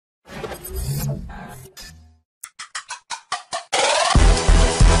So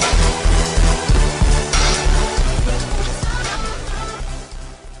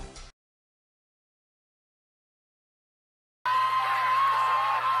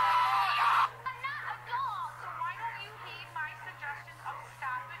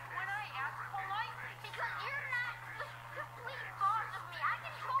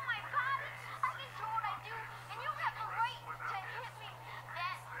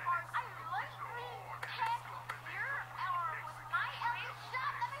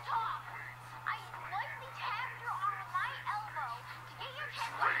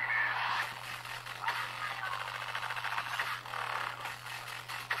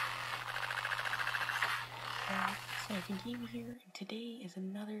I continue here, and today is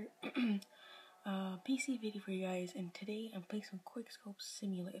another PC video for you guys, and today I'm playing some QUICKSCOPE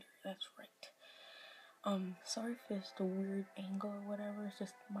Simulator. That's right. Sorry if it's the weird angle or whatever, it's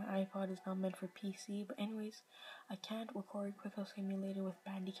just my iPod is not meant for PC, but anyways, I can't record QUICKSCOPE Simulator with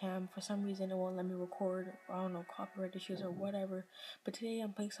Bandicam. For some reason it won't let me record, I don't know, copyright issues or whatever, but today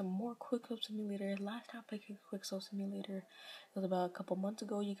I'm playing some more QUICKSCOPE Simulator. Last time I played QUICKSCOPE Simulator, it was about a couple months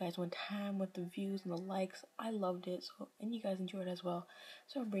ago. You guys went ham with the views and the likes. I loved it, so, and you guys enjoyed it as well,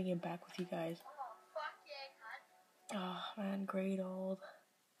 so I'm bringing it back with you guys. Oh man, great old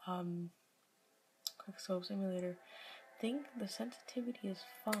QUICKSCOPE Simulator. I think the sensitivity is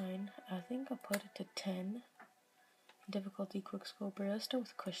fine. I think I'll put it to 10. Difficulty QUICKSCOPE. Let's start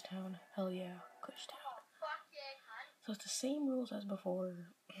with Cushtown. Hell yeah, Cushtown. So it's the same rules as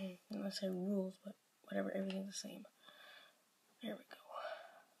before. I'm gonna say rules, but whatever, everything's the same. There we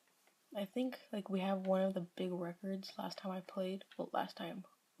go. I think like we have one of the big records last time I played. Well, last time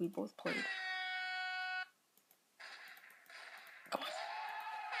we both played. Come on.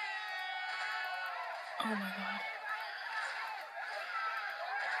 Oh my god.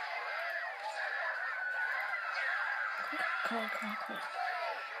 Come on.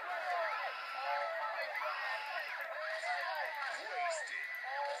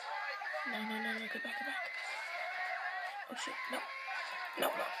 No, get back. Oh shit, no.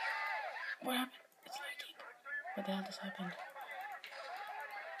 What happened? It's lagging. What the hell just happened?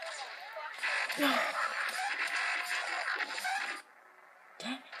 No!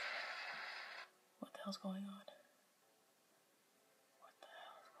 Damn it. What the hell's going on?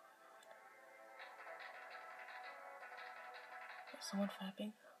 Is someone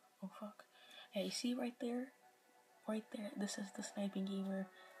fapping? Oh fuck. Yeah, you see right there? This is the Sniping Gamer.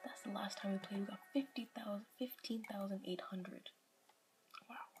 That's the last time we played. We got 15,800.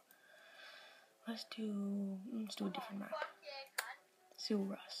 Wow. Let's do a different map. Let's do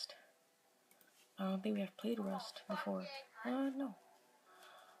Rust. I don't think we have played Rust before. No.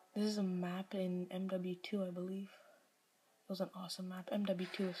 This is a map in MW2, I believe. It was an awesome map.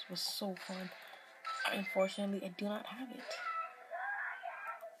 MW2 was so fun. Unfortunately, I do not have it.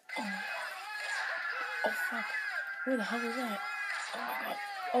 Oh fuck. Where the hell was that? Oh my god.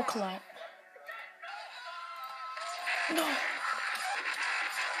 Oh, collide. No!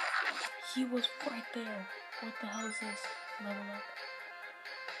 He was right there. What the hell is this? Level up.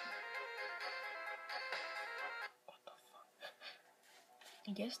 What the fuck?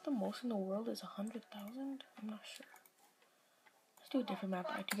 I guess the most in the world is 100,000? I'm not sure. Let's do a different map.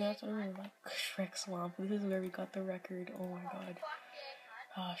 To be honest, I don't really like Shrek Swamp. This is where we got the record. Oh my god.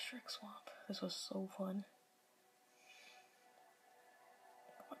 Shrek Swamp. This was so fun.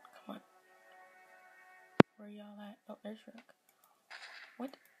 Come on. Where y'all at? Oh, there's Shrek.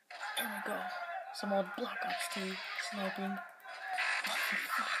 What? There we go. Some old Black Ops 2 sniping. Oh,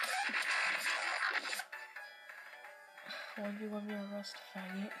 fuck. 1v1 me a Rust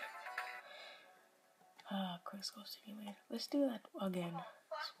faggot. QUICKSCOPE Simulator. Let's do that again.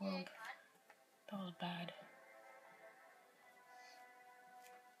 Swamp. That was bad.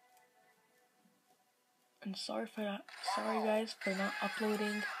 And sorry guys for not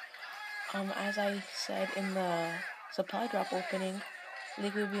uploading. As I said in the supply drop opening,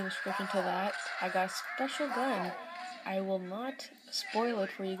 link will be in the description to that. I got a special gun. I will not spoil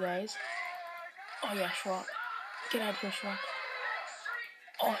it for you guys. Oh yeah, Schwab. Get out of here, Schwab.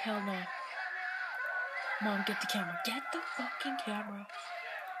 Oh hell no. Mom, get the camera. Get the fucking camera.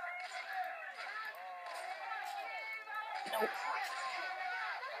 Nope.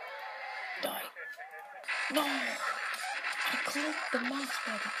 Die. No! I clicked the mouse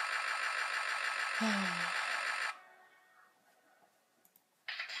button.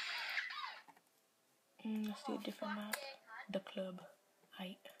 Let's do a different map. The club.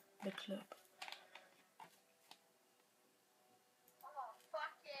 The club.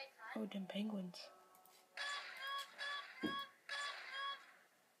 Oh, them penguins.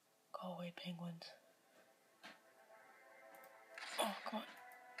 Go away, penguins. Oh, come on.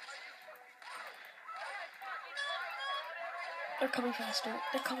 They're coming faster.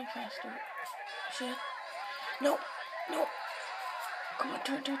 They're coming faster. Shit. No. No. Come on,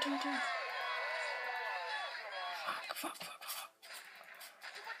 turn. Fuck.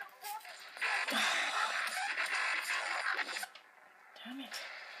 Damn it.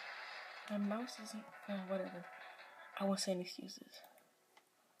 My mouse isn't... Oh, whatever. I won't say any excuses.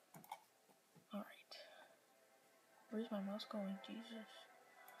 Alright. Where's my mouse going? Jesus.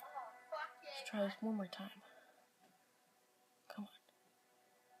 Let's try this one more time. Come on.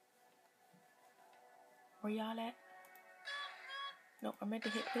 Where y'all at? No, I meant to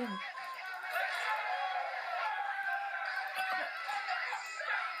hit him.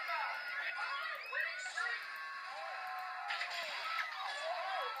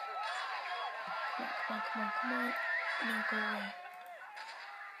 Come on. No, go away.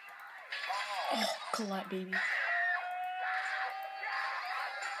 Oh, collide, baby.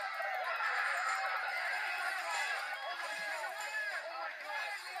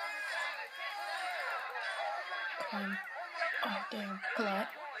 Come on. Oh, damn. Collide.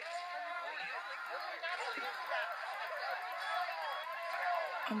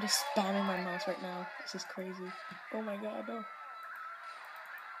 I'm just spamming my mouse right now. This is crazy. Oh my god, no.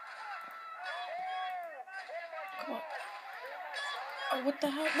 Come on. Oh, what the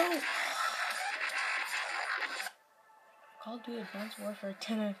hell? No! Call of Duty Advanced Warfare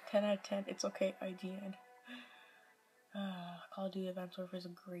 10 out of 10. It's okay, IGN. Call of Duty Advanced Warfare is a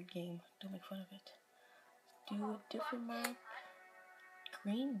great game. Don't make fun of it. Do a different map.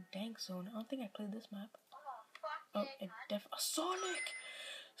 Green Dank Zone. I don't think I played this map. Oh, it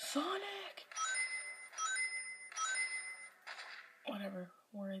Sonic! Whatever.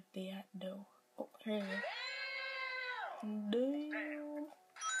 Where are they at, though? Oh, here they are. Damn.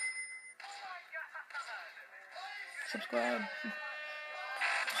 Subscribe.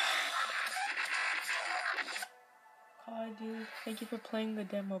 Call of Duty. Thank you for playing the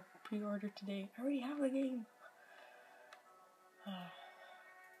demo. Pre-order today. I already have the game.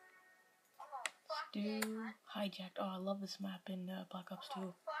 Do hijacked. Oh, I love this map in Black Ops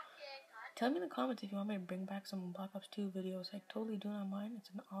 2. Tell me in the comments if you want me to bring back some Black Ops 2 videos. I totally do not mind. It's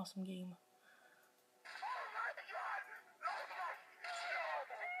an awesome game.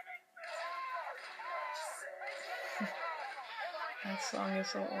 That song is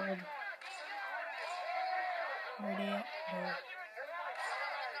so old. Where they at?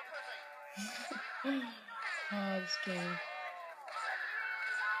 No. Oh, this game.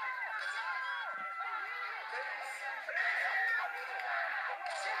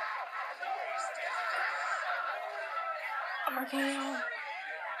 RKO.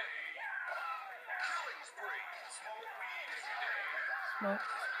 Smoke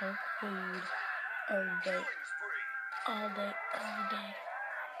weed every day. All day, every day.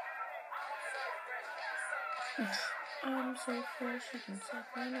 I'm so fresh, you can suck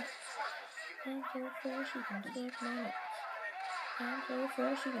my nuts. I'm so fresh, you can suck my nuts. I'm so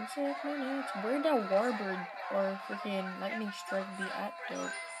fresh, you can suck my nuts. Where'd that Warbird or freaking Lightning Strike be at, though?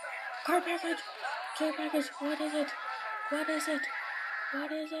 Care package! What is it?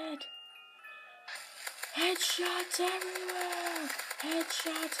 Headshots everywhere!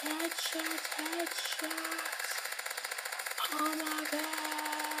 Headshots! Oh my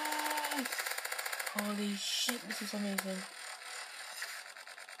god! Holy shit, this is amazing.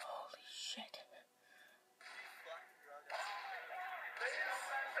 Holy shit.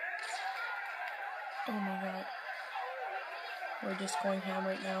 Oh my god. We're just going ham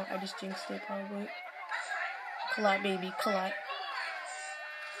right now. I just jinxed it probably. Collide, baby, collide.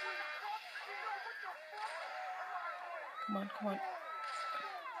 Come on.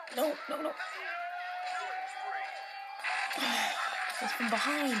 No. It's from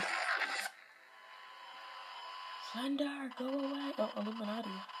behind. Slender, go away. Oh,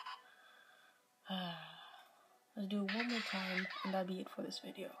 Illuminati. Let's do it one more time, and that'll be it for this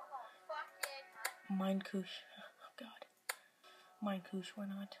video. Mind Kush. Oh, God. Mind Kush, why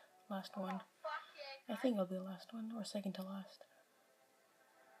not? Last one. I think it'll be the last one, or second to last.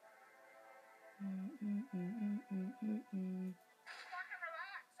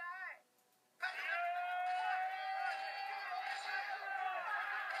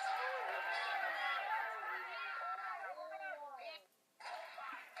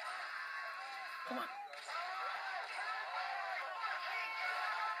 Come on.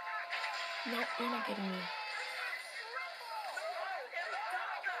 No, you're not getting me.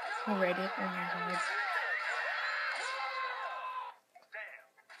 Reddit, oh my god.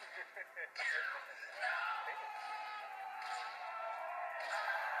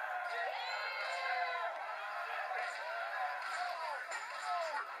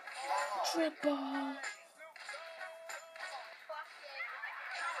 Triple.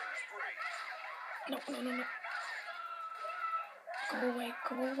 No, no, no, no. Go away,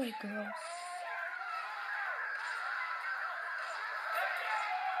 girl.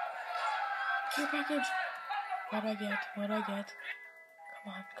 Care package. What do I get? What do I get?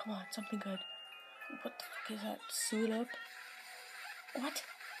 Come on, something good. What the fuck is that? Suit up? What?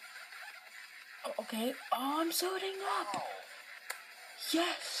 Oh, okay. Oh, I'm suiting up!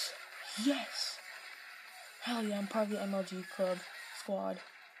 Yes! Yes! Hell yeah, I'm part of the MLG club squad.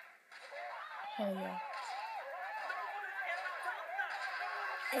 Hell yeah.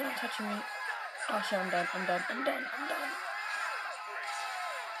 You're not touching me. Oh shit, I'm done.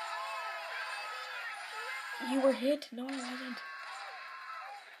 You were hit? No, I wasn't.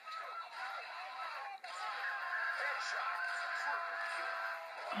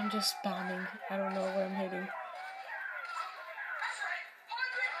 I'm just spamming. I don't know where I'm hitting.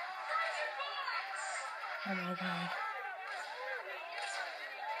 Oh my god.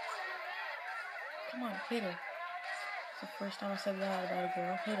 Come on, hit her. It's the first time I said that about a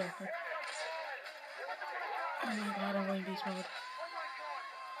girl. Hit her. Oh my god, I'm going beast mode.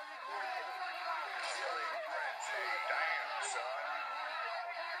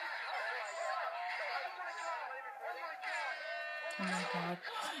 Oh my god.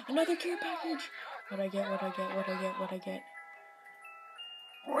 Another care package! What I get?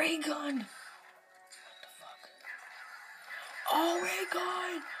 Ray gun! What the fuck? Oh, ray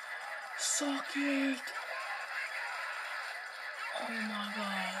gun! Suck it! Oh my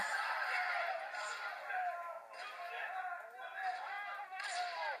god.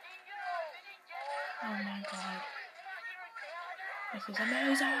 Oh my god. This is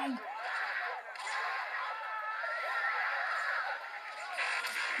amazing!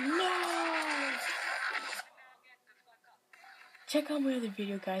 No! Check out my other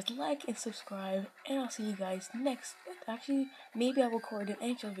video, guys. Like and subscribe, and I'll see you guys next. Actually, maybe I'll record an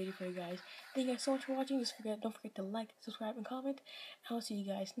actual video for you guys. Thank you guys so much for watching. Don't forget to like, subscribe, and comment. And I'll see you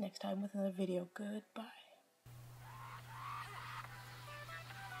guys next time with another video. Goodbye.